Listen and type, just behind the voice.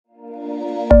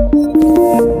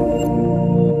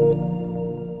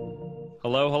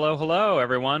Hello, hello, hello,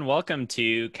 everyone. Welcome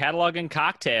to Catalog and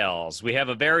Cocktails. We have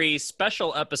a very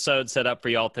special episode set up for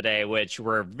y'all today, which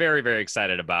we're very, very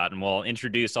excited about, and we'll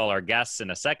introduce all our guests in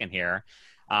a second here.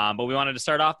 But we wanted to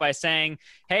start off by saying,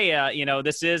 hey,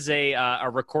 this is a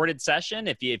recorded session.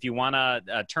 If you want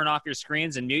to turn off your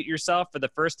screens and mute yourself for the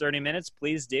first 30 minutes,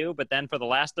 please do. But then for the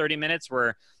last 30 minutes,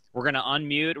 we're going to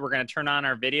unmute, we're going to turn on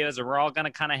our videos, and we're all going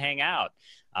to kind of hang out.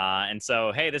 And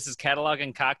so, hey, this is Catalog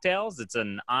and Cocktails. It's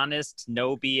an honest,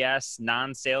 no BS,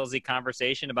 non-salesy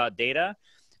conversation about data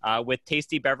with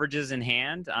tasty beverages in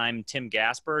hand. I'm Tim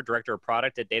Gasper, Director of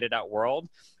Product at data.world.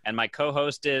 And my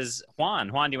co-host is Juan.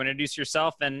 Juan, do you want to introduce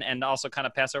yourself and also kind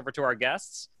of pass over to our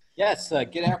guests? Yes,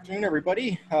 good afternoon,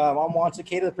 everybody. I'm Juan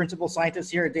Sequeda, the Principal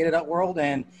Scientist here at data.world.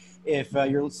 And if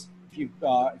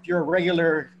you're a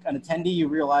regular attendee, you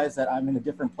realize that I'm in a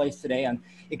different place today. I'm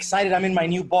excited. I'm in my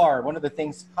new bar. One of the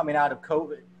things coming out of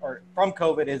COVID or from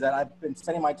COVID is that I've been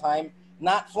spending my time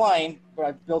not flying, but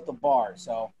I've built a bar.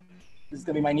 So this is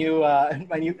going to be my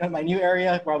new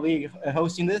area where I'll be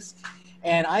hosting this,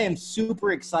 and I am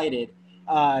super excited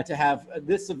to have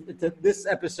this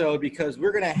episode because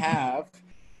we're going to have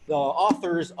the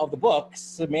authors of the book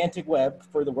Semantic Web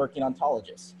for the Working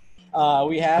Ontologist.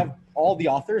 We have all the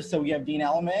authors. So we have Dean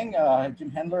Allemang,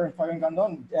 Jim Hendler, and Fabien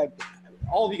Gandon.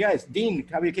 All of you guys. Dean,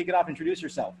 how about you kick it off? Introduce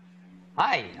yourself.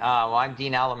 Hi, well, I'm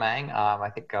Dean Allemang. I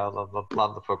think a lot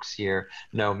of the folks here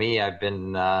know me. I've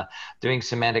been doing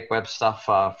Semantic Web stuff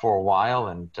for a while,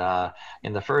 and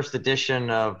in the first edition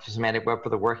of Semantic Web for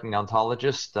the Working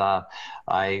Ontologist,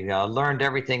 I learned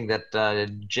everything that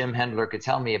Jim Hendler could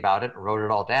tell me about it and wrote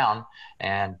it all down.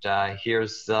 And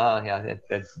here's now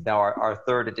our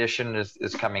third edition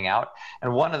is coming out.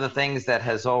 And one of the things that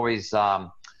has always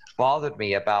bothered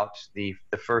me about the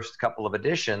first couple of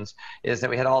editions is that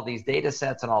we had all these data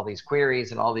sets and all these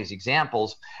queries and all these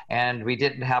examples, and we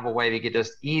didn't have a way we could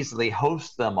just easily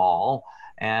host them all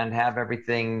and have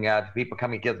everything people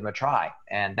come and give them a try.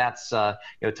 And that's to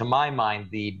my mind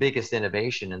the biggest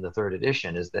innovation in the third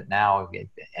edition is that now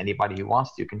anybody who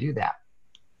wants to can do that.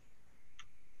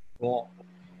 Cool.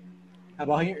 How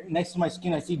about here next to my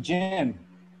screen? I see Jim.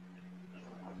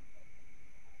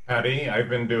 Howdy, I've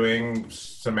been doing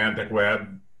Semantic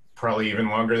Web probably even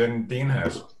longer than Dean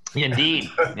has. Indeed,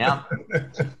 yeah.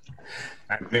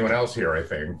 Anyone else here, I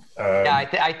think. Yeah,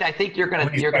 I think you're gonna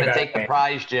take the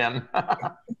prize, Jim.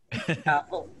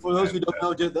 Well, for those who don't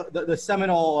know, the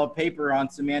seminal paper on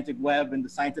Semantic Web in the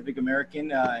Scientific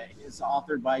American is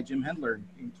authored by Jim Hendler,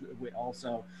 with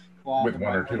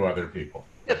one or two other people.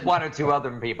 Just one or two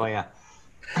other people, yeah.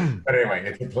 But anyway,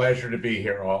 it's a pleasure to be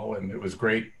here all, and it was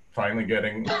great finally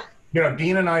getting,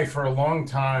 Dean and I for a long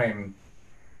time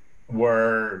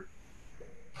were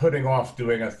putting off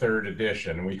doing a third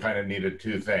edition. We kind of needed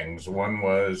two things. One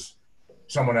was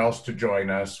someone else to join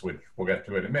us, which we'll get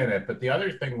to in a minute. But the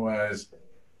other thing was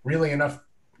really enough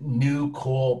new,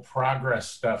 cool progress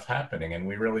stuff happening. And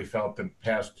we really felt the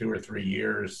past 2 or 3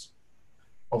 years,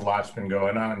 a lot's been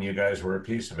going on. You guys were a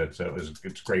piece of it. So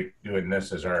it's great doing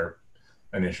this as our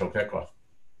initial kickoff.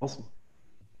 Awesome.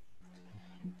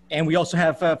 And we also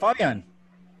have Fabien.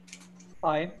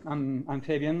 Hi, I'm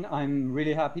Fabien. I'm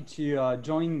really happy to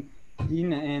join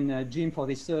Dean and Jim for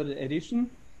this third edition.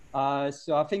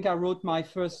 So I think I wrote my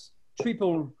first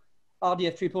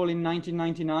RDF triple in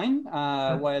 1999,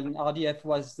 when RDF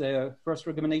was the first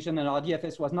recommendation and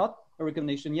RDFS was not a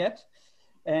recommendation yet.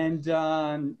 And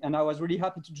I was really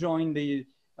happy to join the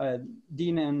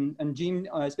Dean and Jim,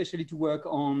 especially to work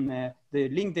on the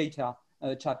linked data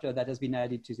chapter that has been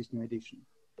added to this new edition.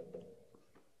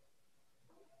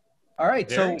 All right,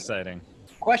 Very exciting.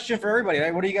 Question for everybody,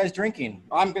 right? What are you guys drinking?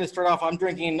 I'm going to start off. I'm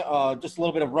drinking just a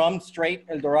little bit of rum, straight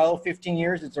El Dorado, 15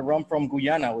 years. It's a rum from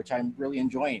Guyana, which I'm really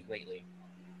enjoying lately.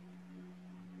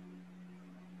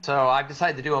 So I've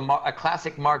decided to do a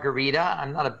classic margarita.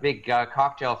 I'm not a big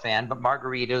cocktail fan, but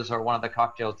margaritas are one of the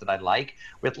cocktails that I like,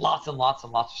 with lots and lots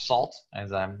and lots of salt,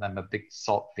 as I'm a big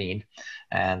salt fiend.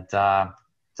 And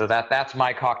so that's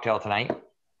my cocktail tonight.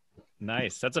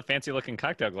 Nice. That's a fancy looking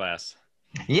cocktail glass.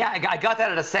 Yeah, I got that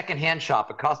at a secondhand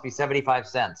shop. It cost me 75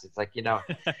 cents. It's like, yeah,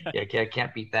 I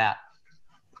can't beat that.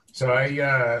 So I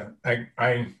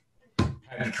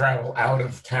had to travel out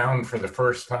of town for the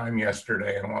first time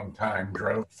yesterday in a long time.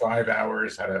 Drove 5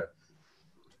 hours, had a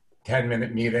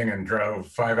 10-minute meeting, and drove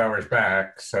 5 hours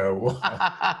back. So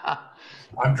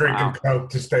I'm drinking Coke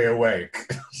to stay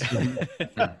awake.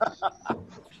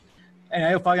 And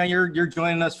I hope, Fabien, you're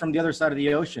joining us from the other side of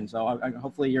the ocean. So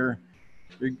hopefully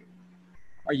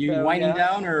Are you So, winding yeah.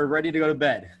 down or ready to go to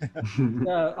bed?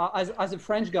 As a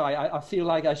French guy, I feel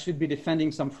like I should be defending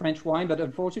some French wine, but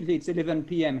unfortunately it's 11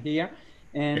 p.m. here,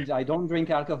 and I don't drink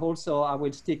alcohol, so I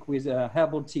will stick with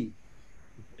herbal tea.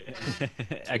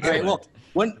 Excellent. All right,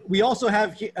 well, we also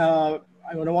have, I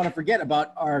don't want to forget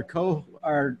about our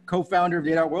co-founder of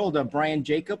data.world, Brian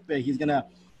Jacob. He's gonna,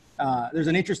 there's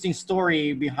an interesting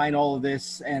story behind all of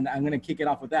this, and I'm gonna kick it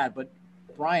off with that. But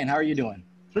Brian, how are you doing?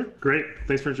 Sure, great.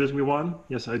 Thanks for introducing me, Juan.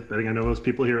 Yes, I think I know most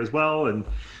people here as well. And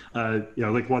you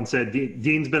know, like Juan said,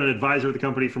 Dean's been an advisor of the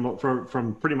company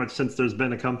from pretty much since there's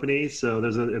been a company. So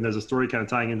there's a story kind of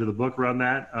tying into the book around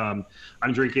that.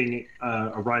 I'm drinking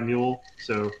a rye mule,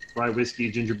 so rye whiskey,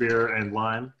 ginger beer, and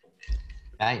lime.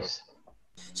 Nice.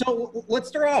 So let's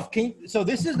start off. So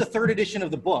this is the 3rd edition of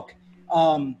the book.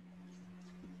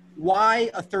 Why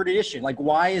a 3rd edition? Like,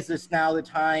 why is this now the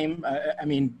time? I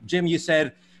mean, Jim, you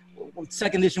said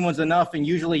 2nd edition was enough, and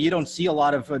usually you don't see a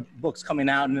lot of books coming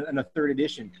out in a 3rd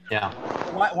edition. Yeah.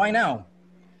 Why now?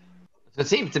 It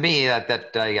seems to me that the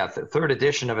 3rd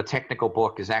edition of a technical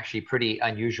book is actually pretty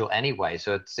unusual anyway.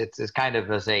 So it's kind of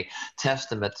as a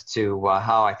testament to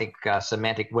how I think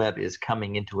Semantic Web is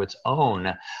coming into its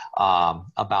own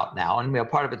about now. And you know,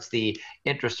 part of it's the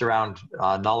interest around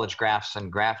knowledge graphs and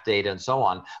graph data and so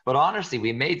on. But honestly,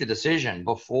 we made the decision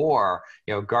before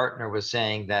Gartner was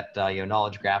saying that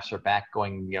knowledge graphs are back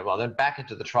going well, they're back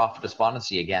into the trough of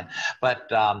despondency again. But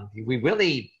we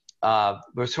really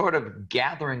we're sort of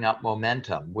gathering up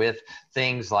momentum with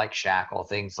things like Shackle,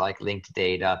 things like linked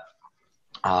data,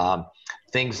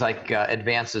 things like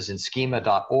advances in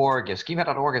schema.org.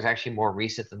 Schema.org is actually more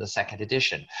recent than the 2nd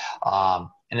edition.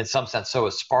 And in some sense, so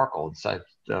is Sparkle. So,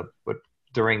 but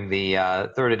during the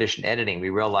 3rd edition editing, we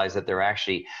realized that there are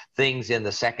actually things in the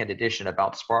 2nd edition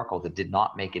about Sparkle that did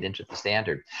not make it into the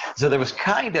standard. So there was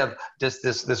kind of just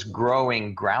this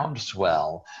growing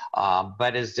groundswell.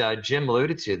 But as Jim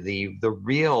alluded to, the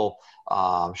real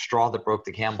straw that broke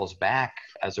the camel's back,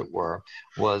 as it were,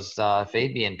 was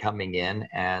Fabien coming in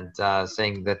and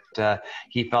saying that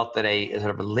he felt that a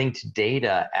sort of a linked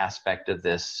data aspect of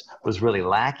this was really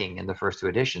lacking in the first 2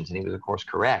 editions, and he was of course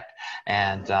correct,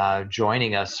 and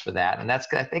joining us for that. And I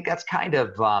think that's kind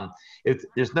of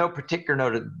there's no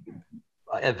particular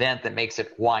event that makes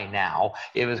it why now.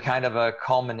 It was kind of a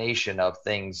culmination of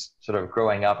things sort of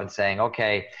growing up and saying,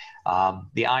 okay,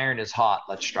 the iron is hot,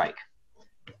 let's strike.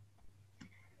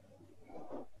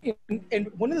 And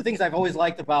one of the things I've always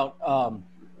liked about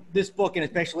this book, and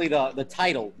especially the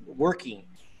title, Working,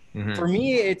 for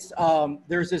me, it's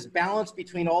there's this balance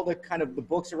between all the kind of the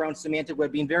books around Semantic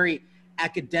Web being very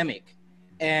academic,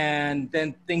 and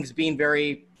then things being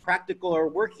very practical or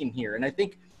working here. And I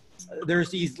think there's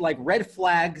these like red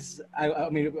flags. I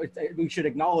mean, we should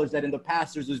acknowledge that in the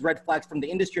past there's these red flags from the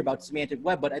industry about Semantic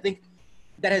Web, but I think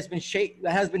that has been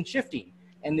shifting,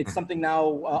 and it's something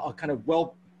now kind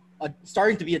of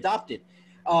starting to be adopted.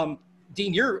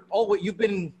 Dean, you've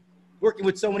been working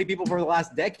with so many people for the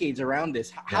last decades around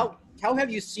this. How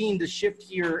have you seen the shift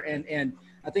here? And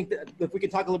I think that if we could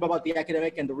talk a little bit about the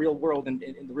academic and the real world and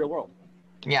in the real world.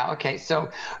 Yeah, okay. So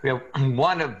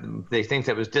one of the things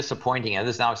that was disappointing, and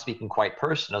this is now speaking quite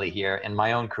personally here, in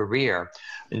my own career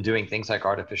in doing things like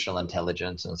artificial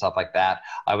intelligence and stuff like that,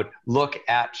 I would look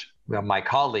at my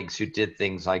colleagues who did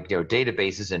things like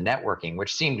databases and networking,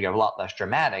 which seemed a lot less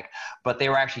dramatic, but they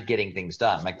were actually getting things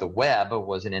done. Like the web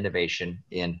was an innovation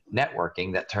in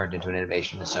networking that turned into an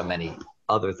innovation in so many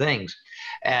other things.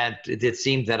 And it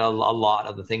seemed that a lot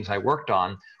of the things I worked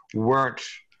on weren't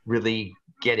really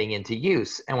getting into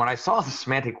use. And when I saw the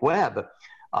Semantic Web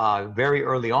very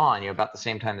early on, about the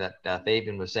same time that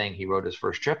Fabien was saying he wrote his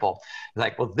first triple,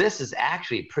 like, well, this is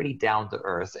actually pretty down to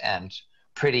earth and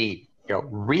pretty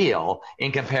real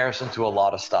in comparison to a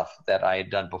lot of stuff that I had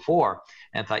done before.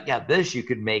 And thought, yeah, this you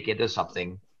could make into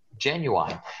something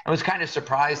genuine. I was kind of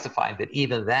surprised to find that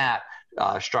even that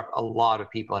struck a lot of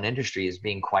people in industry as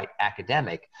being quite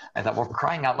academic. I thought, well, for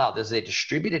crying out loud, this is a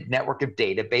distributed network of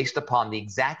data based upon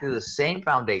exactly the same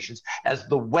foundations as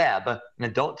the web.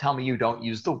 And don't tell me you don't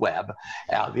use the web.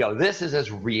 This is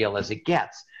as real as it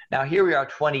gets. Now, here we are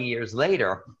 20 years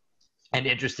later, and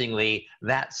interestingly,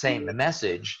 that same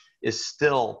message is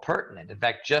still pertinent. In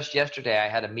fact, just yesterday, I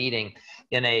had a meeting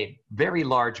in a very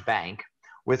large bank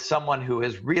with someone who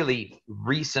has really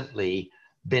recently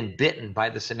been bitten by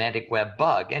the Semantic Web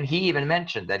bug. And he even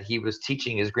mentioned that he was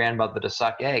teaching his grandmother to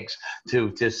suck eggs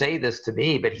to say this to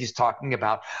me, but he's talking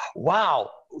about,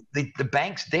 wow, the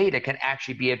bank's data can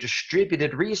actually be a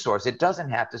distributed resource. It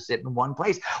doesn't have to sit in one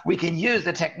place. We can use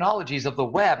the technologies of the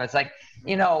web. It's like,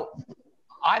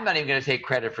 I'm not even going to take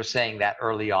credit for saying that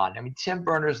early on. I mean, Tim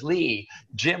Berners-Lee,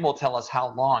 Jim will tell us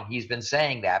how long he's been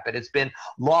saying that, but it's been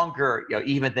longer, you know,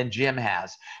 even than Jim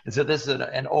has. And so this is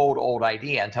an old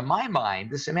idea. And to my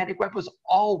mind, the semantic web was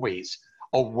always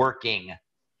a working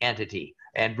entity,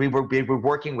 and we were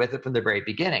working with it from the very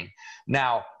beginning.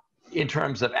 Now, in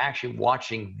terms of actually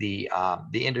watching the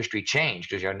industry change,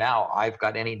 because, you know, now I've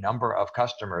got any number of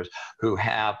customers who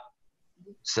have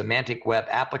semantic web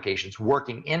applications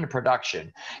working in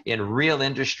production in real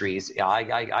industries.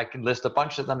 I can list a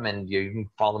bunch of them, and you can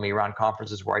follow me around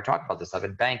conferences where I talk about this stuff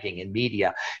in banking, in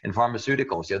media, in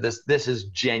pharmaceuticals. You know, this is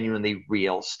genuinely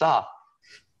real stuff.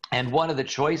 And one of the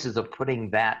choices of putting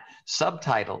that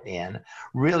subtitle in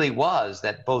really was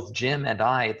that both Jim and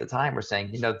I at the time were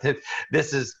saying, you know,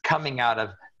 this is coming out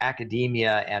of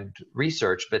academia and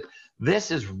research, but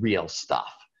this is real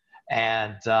stuff.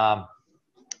 And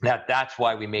that's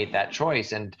why we made that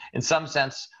choice. And in some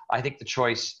sense, I think the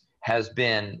choice has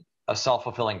been a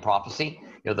self-fulfilling prophecy.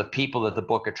 You know, the people that the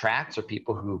book attracts are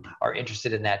people who are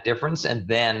interested in that difference, and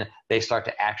then they start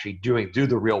to actually do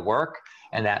the real work,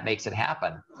 and that makes it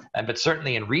happen. But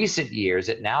certainly in recent years,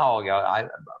 it now, you know,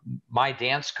 my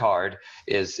dance card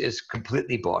is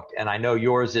completely booked, and I know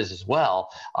yours is as well.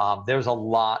 There's a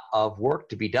lot of work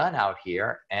to be done out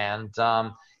here, and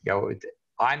you know,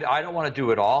 I don't want to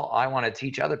do it all. I want to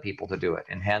teach other people to do it,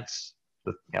 and hence,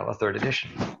 you know, a third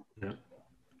edition. Yeah.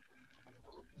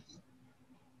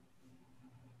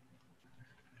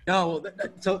 No,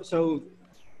 so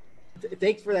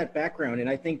thanks for that background. And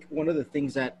I think one of the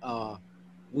things that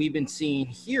we've been seeing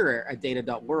here at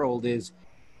data.world is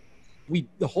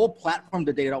the whole platform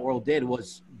that data.world did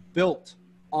was built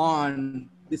on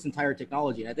this entire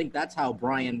technology. And I think that's how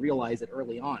Brian realized it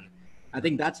early on. I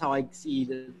think that's how I see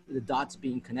the dots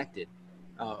being connected.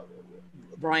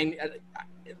 Brian,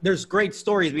 there's great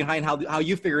stories behind how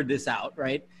you figured this out,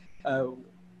 right?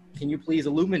 Can you please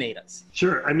illuminate us?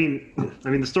 Sure. I mean,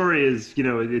 the story is, you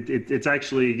know, it's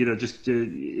actually, you know, just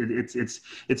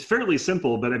it's fairly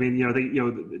simple. But I mean, you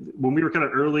know, when we were kind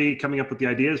of early coming up with the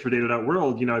ideas for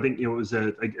data.world, you know, I think, you know, it was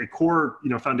a core, you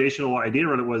know, foundational idea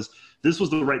around it was this was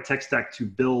the right tech stack to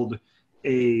build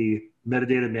a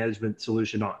metadata management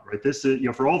solution on, right? This is, you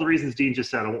know, for all the reasons Dean just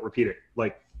said, I won't repeat it.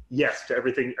 Like, yes to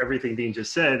everything Dean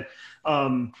just said.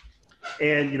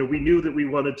 And, you know, we knew that we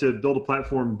wanted to build a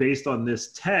platform based on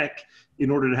this tech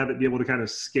in order to have it be able to kind of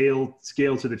scale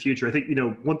to the future. I think, you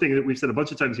know, one thing that we've said a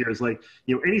bunch of times here is, like,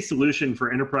 you know, any solution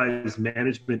for enterprise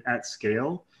management at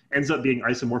scale ends up being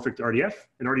isomorphic to RDF,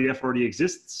 and RDF already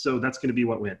exists, so that's going to be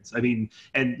what wins. I mean,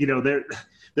 and, you know,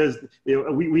 there's, you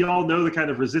know, we all know the kind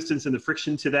of resistance and the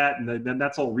friction to that, and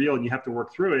that's all real, and you have to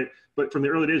work through it. But from the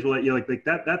early days, we're like, you know, like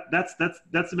that's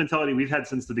the mentality we've had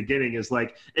since the beginning, is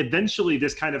like, eventually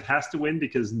this kind of has to win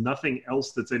because nothing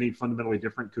else that's any fundamentally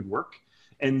different could work.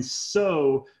 And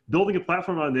so building a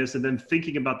platform on this and then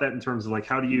thinking about that in terms of, like,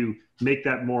 how do you make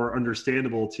that more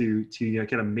understandable to you know,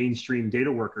 kind of mainstream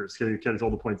data workers, kind of all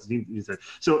the points Dean said.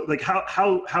 So, like, how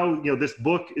you know, this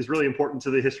book is really important to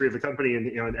the history of the company, and,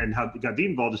 you know, and how it got Dean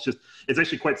involved. It's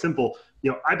actually quite simple.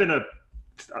 You know, I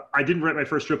didn't write my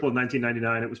first triple in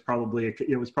 1999. It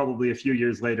was probably a few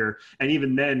years later, and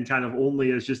even then, kind of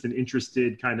only as just an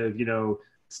interested kind of, you know,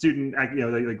 student, you know,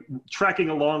 like tracking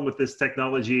along with this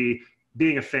technology,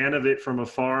 being a fan of it from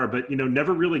afar, but, you know,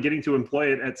 never really getting to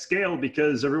employ it at scale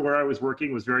because everywhere I was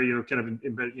working was very, you know, kind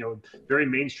of, you know, very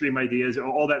mainstream ideas,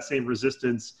 all that same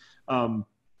resistance. And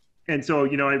so,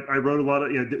 you know, I wrote a lot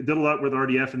of, you know, did a lot with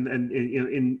RDF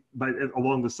and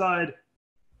along the side.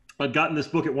 I'd gotten this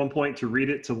book at one point to read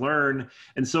it, to learn.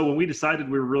 And so when we decided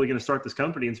we were really going to start this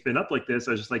company and spin up like this,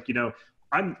 I was just like, you know,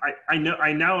 I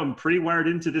now I'm pretty wired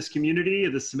into this community,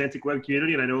 this semantic web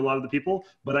community, and I know a lot of the people,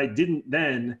 but I didn't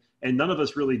then, and none of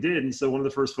us really did. And so one of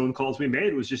the first phone calls we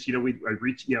made was just, you know, I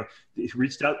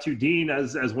reached out to Dean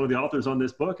as one of the authors on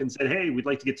this book and said, hey, we'd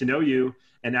like to get to know you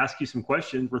and ask you some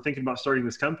questions. We're thinking about starting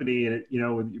this company, and, you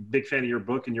know, big fan of your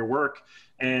book and your work.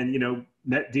 And, you know,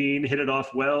 met Dean, hit it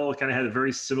off well, kind of had a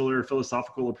very similar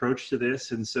philosophical approach to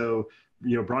this. And so,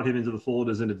 you know, brought him into the fold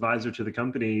as an advisor to the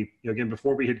company, you know, again,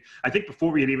 before we had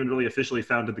even really officially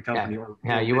founded the company.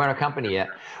 Yeah, you weren't a company yet.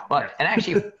 Well, and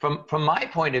actually from my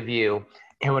point of view,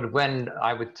 and when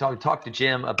I would talk to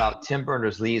Jim about Tim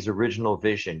Berners-Lee's original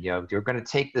vision, you know, you're going to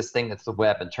take this thing that's the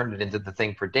web and turn it into the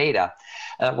thing for data.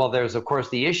 Well, there's, of course,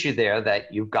 the issue there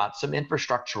that you've got some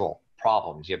infrastructural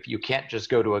problems. You can't just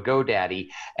go to a GoDaddy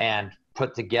and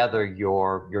put together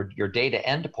your data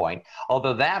endpoint.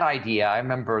 Although that idea, I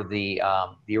remember the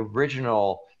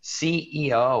original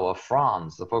CEO of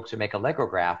Franz, the folks who make a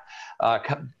Legograph,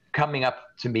 coming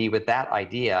up to me with that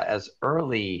idea as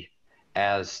early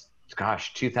as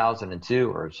gosh,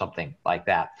 2002 or something like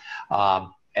that.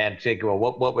 And think, well,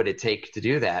 what would it take to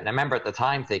do that? And I remember at the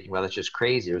time thinking, well, that's just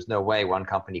crazy. There's no way one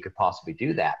company could possibly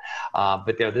do that.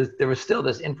 But there was still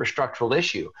this infrastructural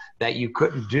issue that you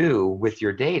couldn't do with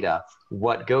your data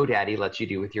what GoDaddy lets you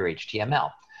do with your HTML.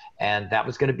 And that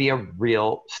was going to be a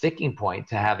real sticking point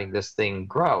to having this thing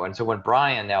grow. And so when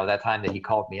Brian, now that time that he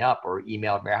called me up or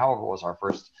emailed me, however it was our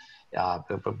first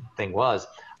thing was,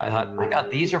 I thought, my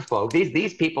God, these are folks,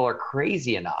 these people are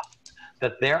crazy enough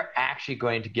that they're actually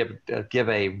going to give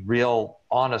a real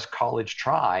honest college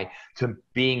try to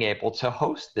being able to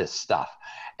host this stuff.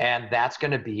 And that's going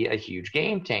to be a huge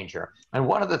game changer. And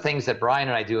one of the things that Brian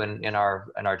and I do in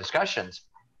our discussions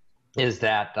is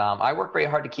that I work very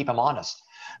hard to keep them honest,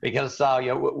 because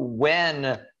you know,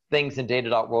 when things in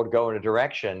data.world go in a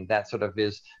direction that sort of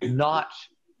is not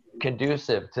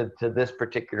conducive to this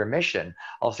particular mission,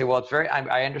 I'll say, well, it's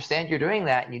I understand you're doing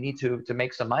that and you need to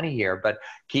make some money here, but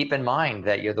keep in mind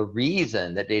that the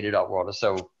reason that data.world is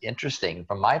so interesting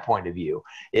from my point of view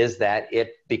is that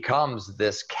it becomes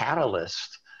this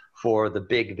catalyst for the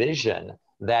big vision.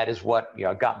 That is what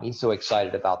got me so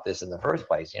excited about this in the first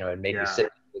place, and made me sit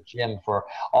with Jim for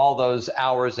all those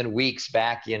hours and weeks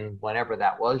back in whenever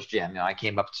that was, Jim. I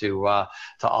came up to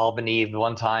Albany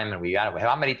one time, and we got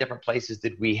how many different places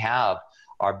did we have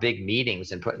our big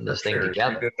meetings and putting this thing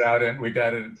together? We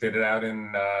did it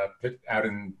out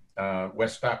in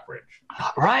West Stockbridge.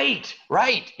 Right.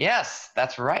 Yes,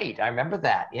 that's right. I remember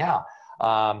that. Yeah.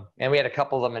 And we had a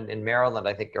couple of them in Maryland,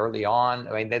 I think, early on.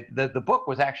 I mean, the book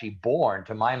was actually born,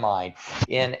 to my mind,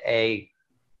 in a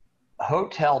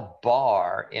hotel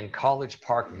bar in College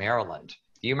Park, Maryland.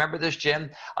 Do you remember this,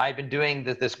 Jim? I'd been doing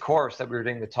this course that we were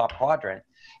doing, the top quadrant.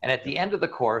 And at the end of the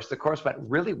course went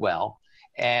really well.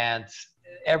 And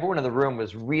everyone in the room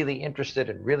was really interested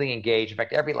and really engaged. In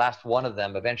fact, every last one of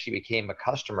them eventually became a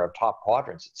customer of top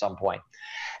quadrants at some point.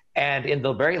 And in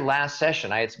the very last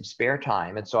session, I had some spare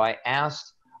time. And so I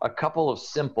asked a couple of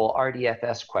simple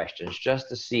RDFS questions just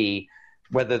to see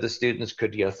whether the students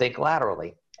could think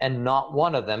laterally. And not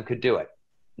one of them could do it.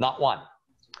 Not one.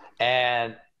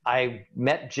 And I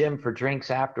met Jim for drinks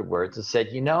afterwards and said,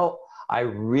 I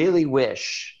really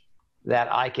wish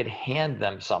that I could hand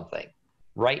them something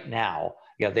right now.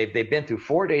 They've been through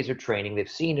 4 days of training. They've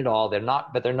seen it all. They're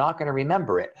not going to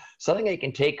remember it. Something they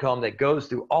can take home that goes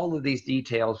through all of these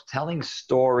details, telling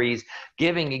stories,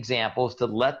 giving examples to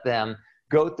let them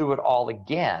go through it all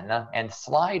again. And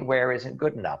slideware isn't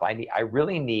good enough. I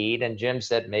really need, and Jim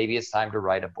said, maybe it's time to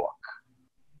write a book.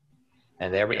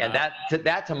 And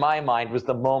that to my mind was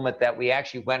the moment that we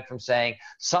actually went from saying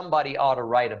somebody ought to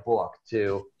write a book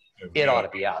to it ought to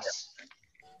be us.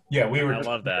 Yeah, we were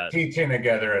teaching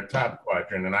together at Top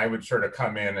Quadrant, and I would sort of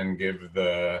come in and give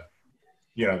the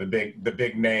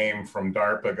big name from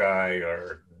DARPA guy,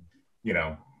 or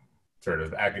sort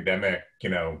of academic,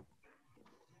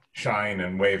 shine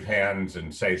and wave hands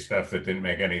and say stuff that didn't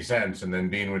make any sense, and then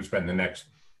Dean would spend the next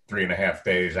 3.5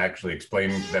 days actually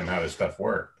explaining to them how this stuff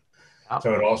worked.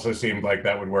 So it also seemed like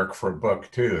that would work for a book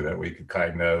too, that we could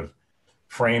kind of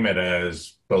frame it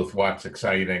as both what's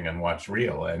exciting and what's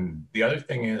real. And the other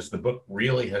thing is the book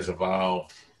really has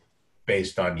evolved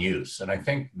based on use. And I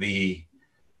think there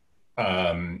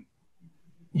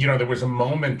was a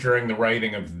moment during the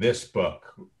writing of this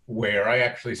book where I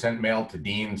actually sent mail to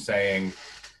Dean saying,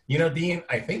 Dean,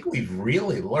 I think we've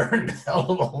really learned a hell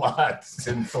of a lot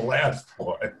since the last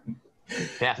one.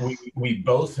 Yes. We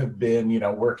both have been,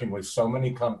 working with so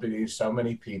many companies, so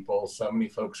many people, so many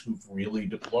folks who've really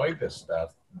deployed this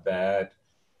stuff that,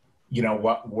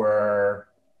 what were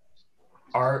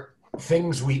our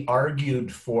things we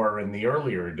argued for in the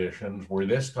earlier editions, where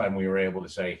this time we were able to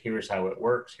say, here's how it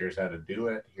works, here's how to do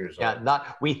it,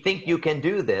 we think you can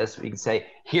do this. We can say,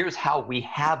 here's how we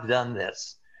have done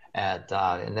this. And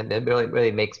then it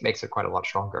really makes it quite a lot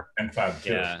stronger. And Fab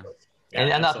too. Yeah.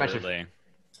 And not mention,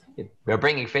 we're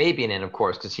bringing Fabien in, of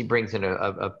course, because he brings in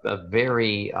a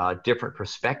very different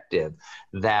perspective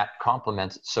that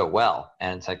complements it so well.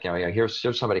 And it's like, here's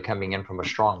somebody coming in from a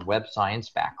strong web science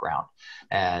background.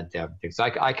 And so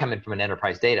I come in from an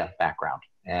enterprise data background.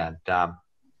 And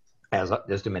as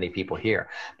do many people here.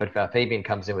 But Fabien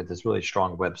comes in with this really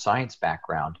strong web science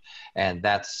background. And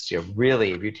that's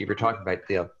really, if you're talking about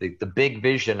the big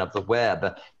vision of the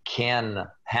web can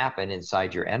happen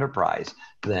inside your enterprise,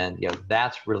 then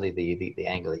that's really the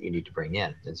angle that you need to bring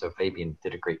in. And so Fabien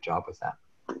did a great job with that.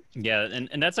 Yeah,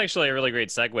 and that's actually a really great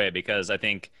segue, because I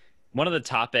think one of the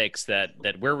topics that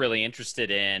we're really interested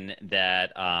in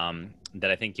that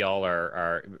that I think y'all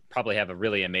are probably have a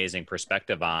really amazing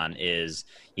perspective on is,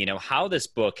 you know, how this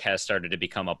book has started to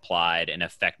become applied and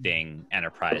affecting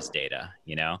enterprise data,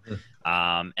 you know,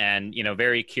 and, you know,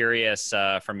 very curious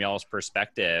from y'all's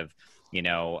perspective, you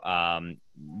know,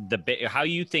 how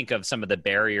you think of some of the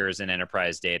barriers in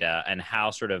enterprise data and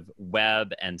how sort of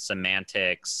web and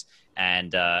semantics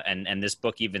and this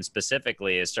book even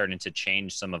specifically is starting to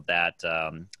change some of that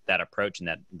that approach and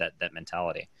that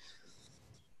mentality.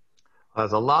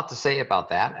 There's a lot to say about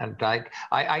that, and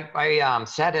I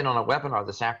sat in on a webinar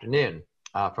this afternoon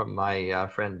from my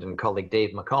friend and colleague Dave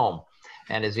McComb.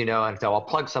 And as you know, and so I'll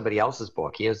plug somebody else's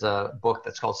book. He has a book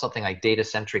that's called something like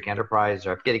Data-Centric Enterprise,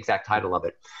 or I forget the exact title of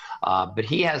it. But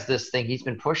he has this thing he's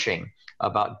been pushing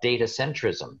about data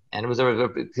centrism. And it was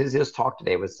his talk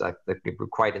today was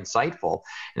quite insightful,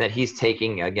 in that he's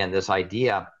taking, again, this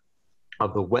idea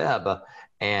of the web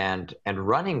and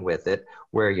running with it,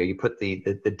 where you put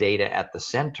the data at the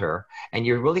center, and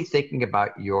you're really thinking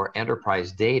about your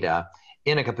enterprise data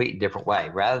in a completely different way.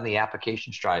 Rather than the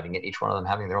applications driving it, each one of them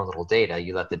having their own little data,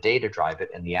 you let the data drive it,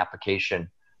 and the application,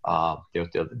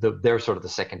 they're sort of the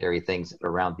secondary things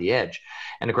around the edge.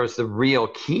 And of course, the real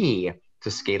key to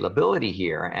scalability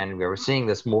here, and we're seeing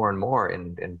this more and more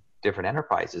in different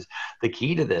enterprises, the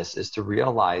key to this is to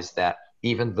realize that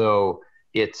even though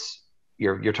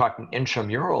you're talking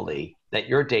intramurally, that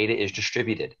your data is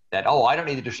distributed. That, oh, I don't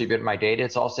need to distribute my data.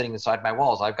 It's all sitting inside my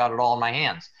walls. I've got it all in my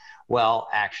hands. Well,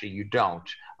 actually, you don't.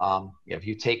 If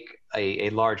you take a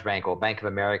large bank, well, Bank of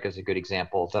America is a good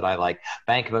example that I like.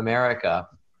 Bank of America,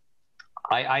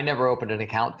 I never opened an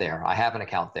account there. I have an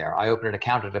account there. I opened an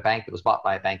account at a bank that was bought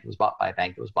by a bank that was bought by a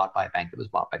bank that was bought by a bank that was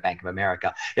bought by Bank of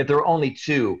America. If there are only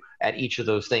two at each of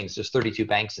those things, there's 32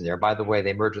 banks in there. By the way,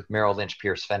 they merged with Merrill Lynch,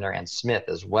 Pierce, Fenner, and Smith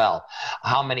as well.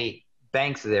 How many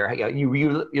banks are there?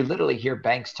 You literally hear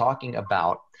banks talking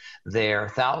about their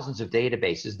thousands of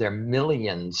databases, their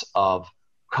millions of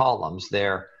columns,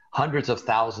 their hundreds of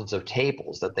thousands of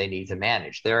tables that they need to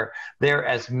manage. They're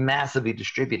as massively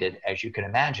distributed as you can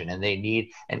imagine, and they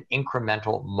need an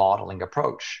incremental modeling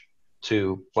approach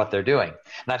to what they're doing.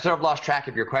 And I've sort of lost track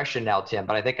of your question now, Tim,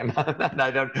 but I think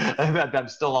I'm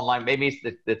still online. Maybe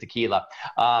it's the tequila.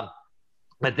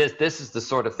 But this is the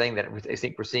sort of thing that I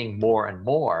think we're seeing more and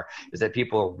more, is that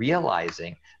people are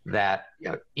realizing that,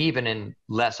 you know, even in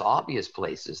less obvious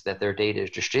places, that their data is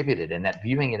distributed, and that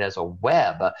viewing it as a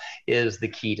web is the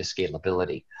key to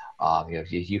scalability.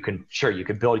 You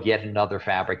can build yet another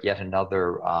fabric, yet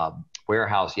another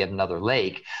warehouse, yet another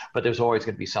lake, but there's always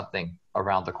going to be something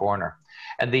around the corner.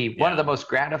 And one of the most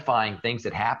gratifying things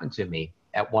that happened to me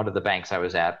at one of the banks I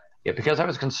was at, because I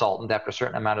was a consultant, after a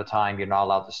certain amount of time, you're not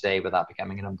allowed to stay without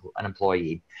becoming an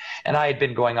employee. And I had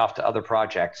been going off to other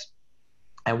projects.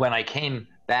 And when I came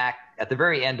back at the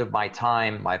very end of my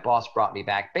time, my boss brought me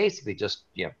back basically just,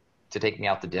 to take me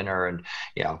out to dinner, and,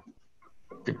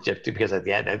 just because at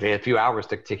the end, I had a few hours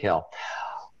to kill.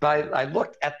 But I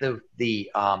looked at the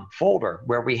folder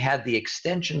where we had the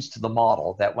extensions to the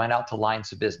model that went out to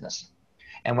lines of business.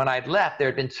 And when I'd left, there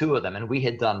had been 2 of them, and we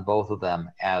had done both of them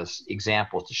as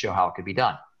examples to show how it could be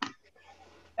done.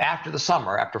 After the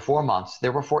summer, after 4 months,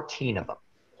 there were 14 of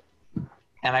them.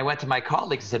 And I went to my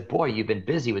colleagues and said, boy, you've been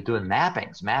busy with doing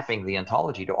mapping the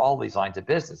ontology to all these lines of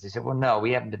business. They said, well, no,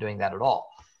 we haven't been doing that at all.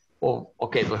 Well,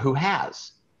 okay, but who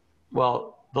has?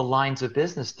 Well, the lines of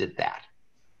business did that.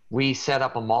 We set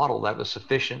up a model that was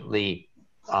sufficiently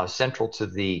central to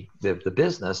the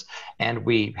business, and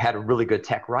we had a really good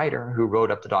tech writer who wrote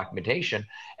up the documentation,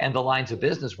 and the lines of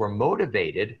business were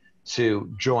motivated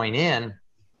to join in,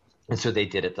 and so they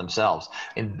did it themselves.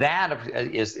 And that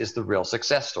is the real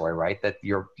success story, right? That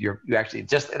you actually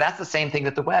that's the same thing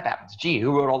that the web happens. Gee,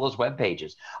 who wrote all those web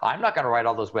pages? I'm not going to write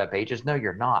all those web pages. No,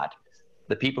 you're not.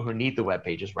 The people who need the web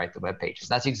pages write the web pages.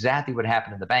 That's exactly what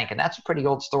happened in the bank, and that's a pretty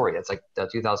old story. It's like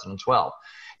 2012.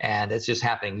 And it's just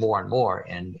happening more and more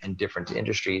in different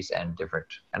industries and different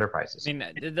enterprises. I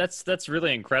mean, that's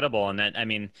really incredible. And that, I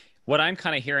mean, what I'm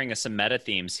kind of hearing as some meta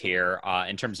themes here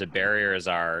in terms of barriers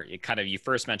are you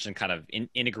first mentioned kind of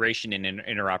integration and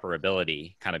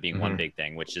interoperability kind of being one big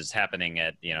thing, which is happening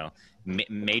at,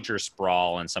 major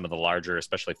sprawl in some of the larger,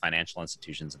 especially financial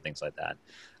institutions and things like that.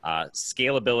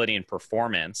 Scalability and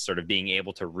performance, sort of being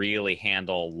able to really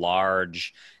handle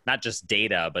large, not just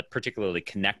data, but particularly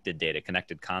connected data,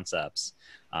 connected concepts.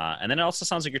 And then it also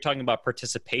sounds like you're talking about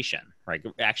participation, right?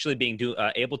 Actually being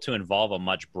able to involve a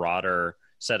much broader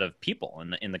set of people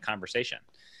in the conversation.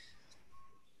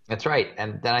 That's right.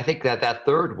 And then I think that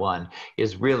third one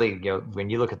is really, when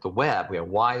you look at the web,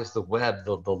 why is the web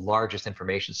the largest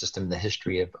information system in the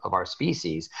history of our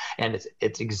species? And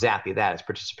it's exactly that. It's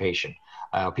participation.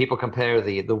 People compare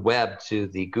the web to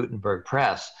the Gutenberg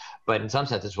press, but in some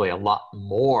sense, it's really a lot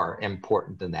more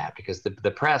important than that, because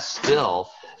the press still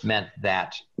meant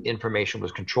that information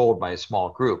was controlled by a small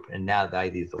group. And now the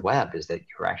idea of the web is that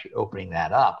you're actually opening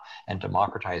that up and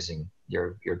democratizing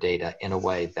your data in a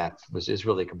way that is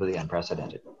really completely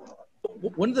unprecedented.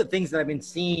 One of the things that I've been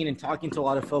seeing and talking to a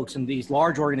lot of folks in these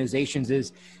large organizations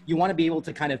is you want to be able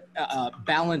to kind of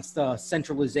balance the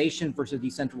centralization versus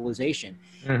decentralization.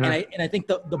 Mm-hmm. And I think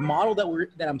the model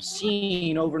that I'm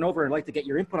seeing over and over, I'd like to get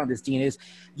your input on this, Dean, is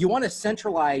you want to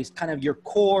centralize kind of your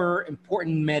core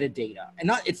important metadata.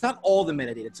 And it's not all the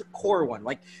metadata, it's a core one.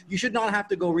 Like, you should not have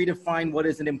to go redefine what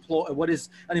is an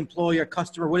employee, a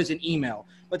customer, what is an email.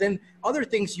 But then other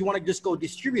things, you want to just go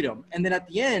distribute them. And then at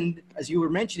the end, as you were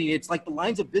mentioning, it's like the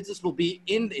lines of business will be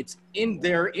it's in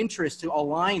their interest to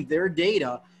align their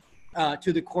data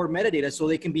to the core metadata so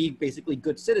they can be basically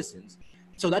good citizens.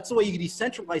 So that's the way you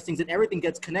decentralize things and everything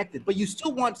gets connected. But you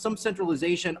still want some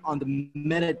centralization on the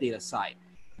metadata side.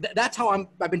 That's how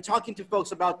I've been talking to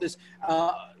folks about this.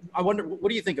 I wonder, what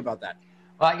do you think about that?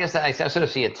 Well, I guess I sort of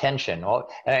see a tension. Well,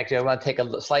 and actually, I want to take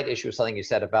a slight issue with something you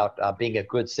said about being a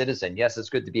good citizen. Yes,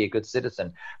 it's good to be a good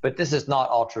citizen, but this is not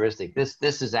altruistic.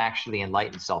 This is actually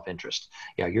enlightened self-interest.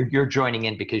 You know, you're joining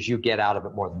in because you get out of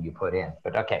it more than you put in.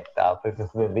 But okay,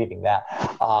 leaving that.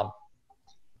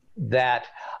 That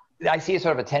I see a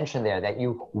sort of a tension there, that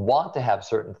you want to have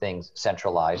certain things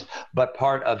centralized, but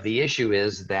part of the issue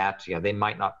is that, you know,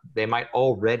 they might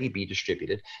already be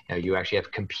distributed. You know, you actually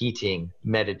have competing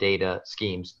metadata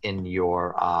schemes in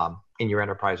your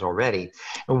enterprise already.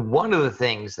 And one of the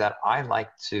things that I like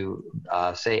to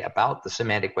say about the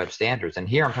semantic web standards, and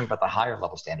here I'm talking about the higher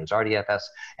level standards, RDFS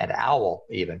and OWL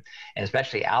even, and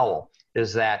especially OWL,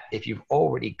 is that if you've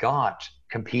already got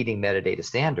competing metadata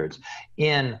standards,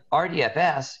 in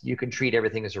RDFS, you can treat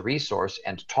everything as a resource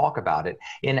and talk about it.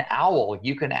 In OWL,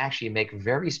 you can actually make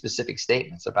very specific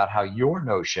statements about how your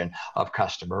notion of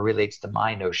customer relates to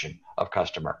my notion of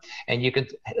customer. And you can,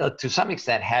 to some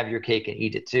extent, have your cake and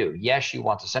eat it too. Yes, you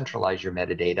want to centralize your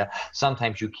metadata.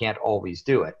 Sometimes you can't always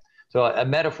do it. So a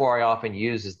metaphor I often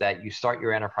use is that you start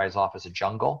your enterprise off as a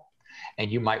jungle,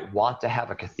 and you might want to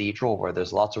have a cathedral where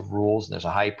there's lots of rules and there's a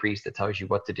high priest that tells you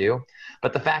what to do.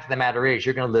 But the fact of the matter is,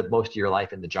 you're going to live most of your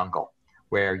life in the jungle,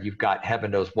 where you've got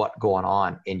heaven knows what going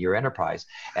on in your enterprise.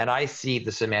 And I see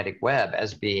the semantic web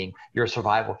as being your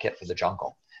survival kit for the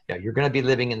jungle. You know, you're going to be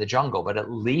living in the jungle, but at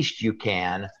least you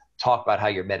can talk about how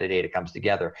your metadata comes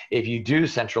together. If you do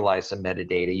centralize some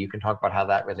metadata, you can talk about how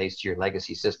that relates to your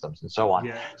legacy systems and so on.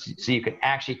 Yeah. So you can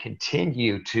actually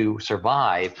continue to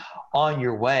survive on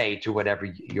your way to whatever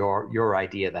your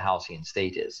idea of the halcyon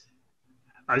state is.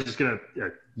 I was just gonna,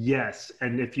 yes.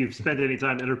 And if you've spent any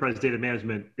time in enterprise data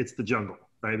management, it's the jungle.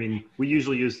 Right? I mean, we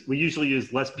usually use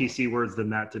less PC words than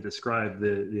that to describe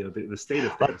the state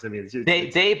of things. I mean,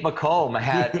 Dave McComb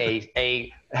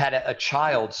had a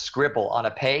child scribble on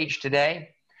a page today.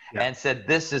 Yeah. And said,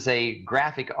 this is a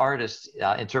graphic artist's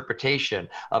interpretation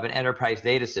of an enterprise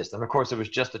data system. Of course, it was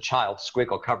just a child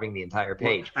squiggle covering the entire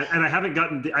page. Well, and I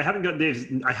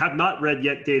have not read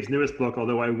yet Dave's newest book,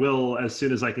 although I will as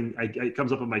soon as I can. It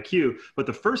comes up on my queue. But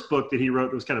the first book that he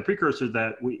wrote was kind of precursor to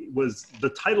that. Was the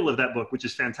title of that book, which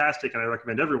is fantastic, and I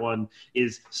recommend everyone,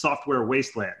 is Software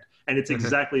Wasteland. And it's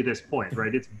exactly this point,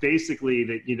 right? It's basically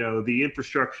that, the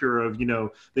infrastructure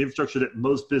that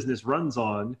most business runs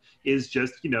on is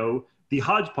just, the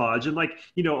hodgepodge. And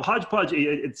hodgepodge,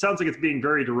 it sounds like it's being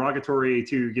very derogatory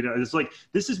to, it's like,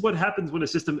 this is what happens when a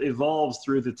system evolves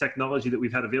through the technology that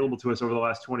we've had available to us over the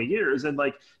last 20 years. And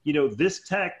this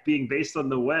tech being based on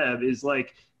the web is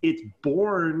it's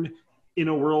born in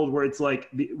a world where it's where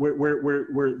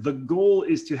the goal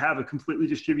is to have a completely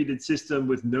distributed system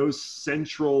with no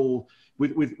central,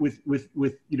 with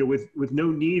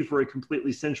no need for a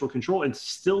completely central control, and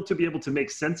still to be able to make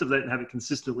sense of that and have it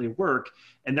consistently work.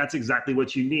 And that's exactly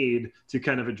what you need to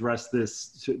kind of address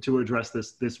this, to address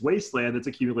this wasteland that's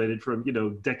accumulated from,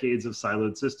 decades of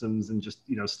siloed systems and just,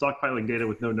 stockpiling data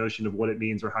with no notion of what it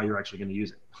means or how you're actually going to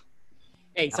use it.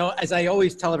 Hey, so as I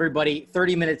always tell everybody,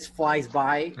 30 minutes flies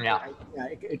by. Yeah.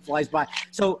 It flies by.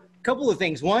 So a couple of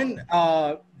things. One,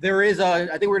 there is I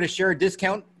think we're going to share a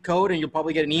discount code, and you'll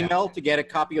probably get an email to get a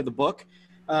copy of the book.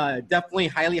 Definitely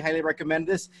highly recommend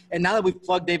this. And now that we've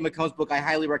plugged Dave McComb's book, I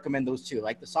highly recommend those too.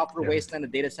 Like the Software Wasteland, the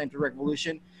Data Center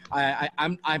Revolution.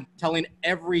 I'm telling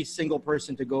every single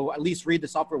person to go at least read the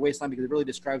Software Wasteland, because it really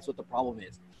describes what the problem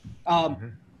is.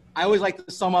 I always like to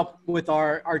sum up with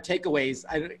our takeaways.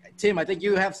 Tim, I think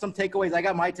you have some takeaways. I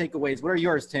got my takeaways. What are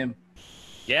yours, Tim?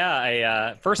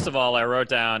 Yeah, first of all, I wrote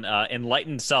down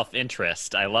enlightened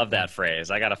self-interest. I love that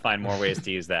phrase. I got to find more ways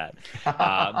to use that.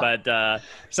 But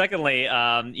secondly,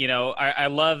 I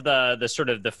love the sort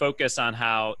of the focus on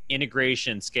how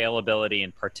integration, scalability,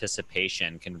 and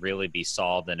participation can really be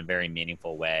solved in a very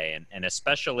meaningful way, and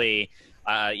especially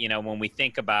when we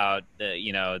think about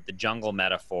the jungle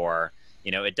metaphor,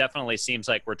 it definitely seems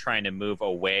like we're trying to move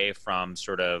away from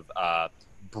sort of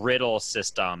brittle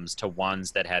systems to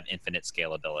ones that have infinite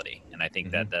scalability, and I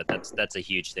think that's a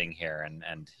huge thing here.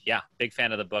 And yeah, big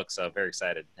fan of the book, so very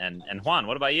excited. And Juan,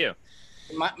 what about you?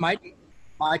 My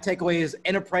takeaway is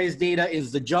enterprise data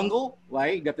is the jungle,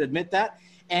 right? You have to admit that,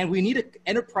 and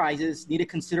enterprises need to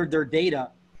consider their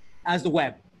data as the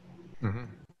web.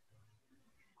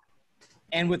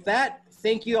 And with that,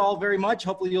 thank you all very much.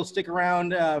 Hopefully you'll stick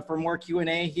around for more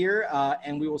Q&A here,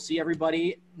 and we will see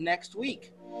everybody next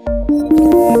week.